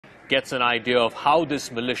gets an idea of how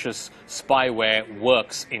this malicious spyware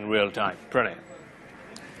works in real time. Pranay.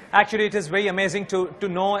 Actually, it is very amazing to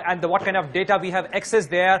know and what kind of data we have access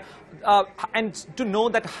there, and to know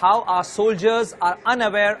that how our soldiers are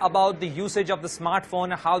unaware about the usage of the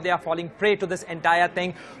smartphone, how they are falling prey to this entire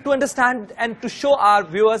thing, to understand and to show our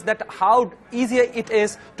viewers that how easy it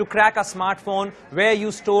is to crack a smartphone where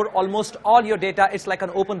you store almost all your data. It's like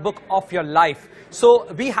an open book of your life.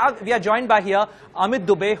 So we are joined by here Amit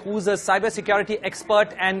Dubey, who's a cybersecurity expert,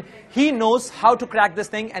 and he knows how to crack this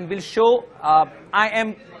thing, and will show. I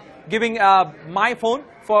am giving my phone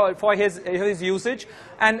for his usage,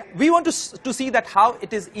 and we want to see that how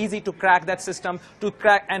it is easy to crack that system, to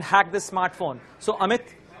crack and hack this smartphone. So Amit.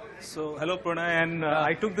 So hello Pranay, and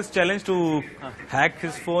I took this challenge to hack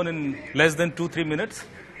his phone in less than 2-3 minutes,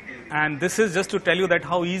 and this is just to tell you that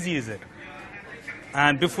how easy is it.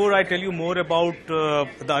 And before I tell you more about the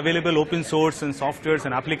available open source and softwares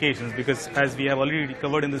and applications, because as we have already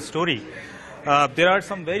covered in this story, there are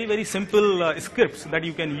some very simple scripts that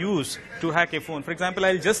you can use to hack a phone. For example,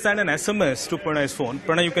 I'll just send an SMS to Pranay's phone.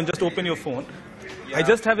 Pranay, you can just open your phone. Yeah. I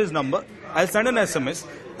just have his number. I'll send an SMS,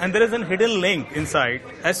 and there is a hidden link inside.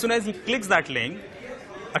 As soon as he clicks that link,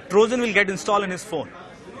 a Trojan will get installed in his phone.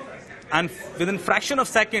 And within fraction of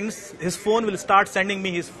seconds, his phone will start sending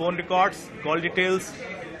me his phone records, call details,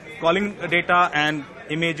 calling data, and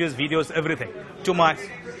images, videos, everything to my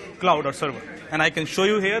cloud or server. And I can show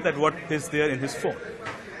you here that what is there in his phone.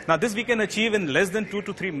 Now this we can achieve in less than 2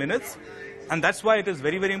 to 3 minutes. And that's why it is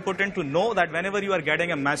very important to know that whenever you are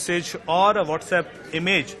getting a message or a WhatsApp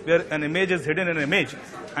image, where an image is hidden in an image,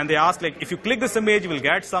 and they ask like, if you click this image, you will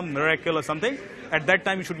get some miracle or something. At that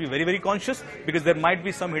time, you should be very conscious, because there might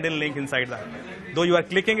be some hidden link inside that. Though you are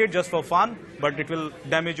clicking it just for fun, but it will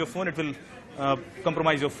damage your phone, it will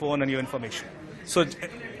compromise your phone and your information. So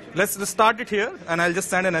let's just start it here, and I'll just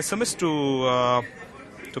send an SMS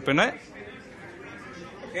to Pranay.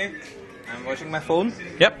 Okay, I'm watching my phone.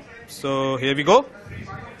 Yep. So here we go.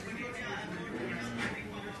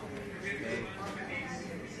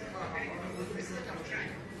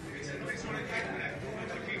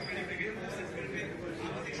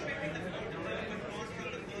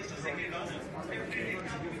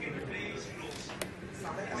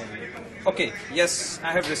 Okay, yes,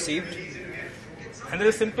 I have received. And there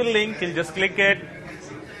is a simple link. You'll just click it.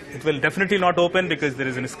 It will definitely not open because there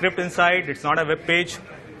is a script inside. It's not a web page.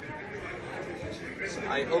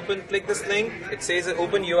 I click this link. It says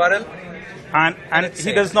open URL. And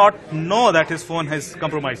he does not know that his phone has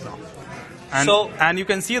compromised now. And you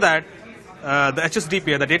can see that the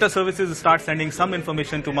HSDP, the data services, start sending some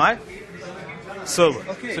information to my server.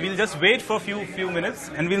 Okay. So we'll just wait for a few minutes,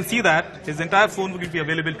 and we'll see that his entire phone will be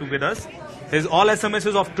available with us. His all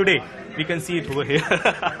SMSs of today, we can see it over here.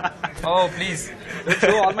 Oh, please.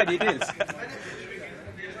 Show all my details.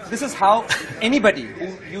 This is how anybody who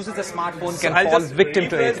uses a smartphone can fall victim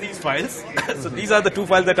to it. These files. So these are the 2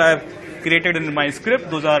 files that I have created in my script.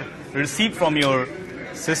 Those are received from your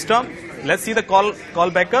system. Let's see the call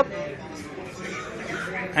backup.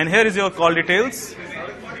 And here is your call details.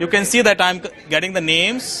 You can see that I'm getting the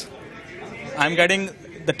names. I'm getting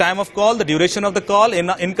the time of call, the duration of the call,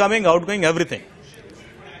 incoming, outgoing, everything.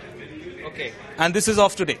 Okay. And this is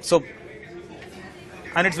of today.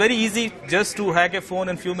 And it's very easy just to hack a phone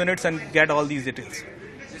in few minutes and get all these details.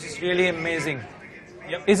 This is really amazing.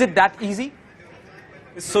 Yep. Is it that easy?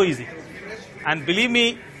 It's so easy. And believe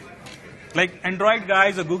me, like Android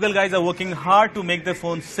guys or Google guys are working hard to make their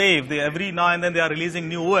phones safe. Every now and then they are releasing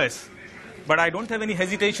new OS. But I don't have any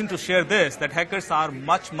hesitation to share this, that hackers are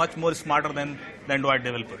much more smarter than the Android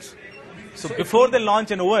developers. So before they launch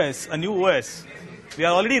an OS, a new OS, we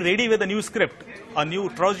are already ready with a new script, a new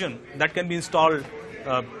Trojan that can be installed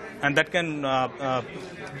and that can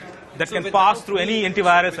pass through any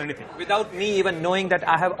antivirus or anything. Without me even knowing that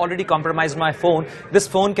I have already compromised my phone, this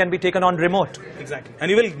phone can be taken on remote. Exactly. And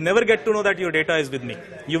you will never get to know that your data is with me.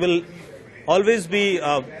 You will always be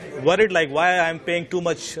worried like why I am paying too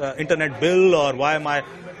much internet bill or why my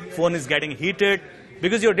phone is getting heated,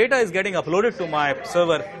 because your data is getting uploaded to my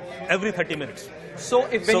server every 30 minutes. So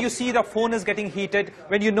when you see the phone is getting heated,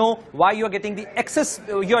 when you know why you are getting the excess,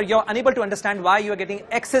 you're unable to understand why you are getting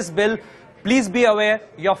excess bill, please be aware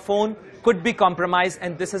your phone could be compromised,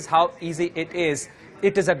 and this is how easy it is.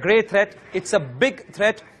 It is a great threat. It's a big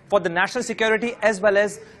threat for the national security as well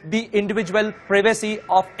as the individual privacy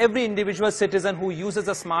of every individual citizen who uses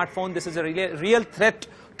a smartphone. This is a real threat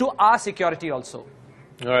to our security also.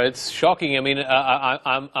 It's shocking. I mean,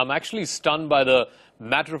 I'm actually stunned by the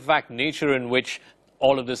matter-of-fact nature in which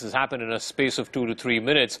all of this has happened in a space of 2 to 3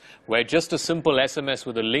 minutes, where just a simple SMS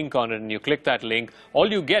with a link on it and you click that link,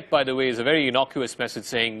 all you get, by the way, is a very innocuous message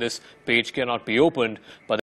saying this page cannot be opened. But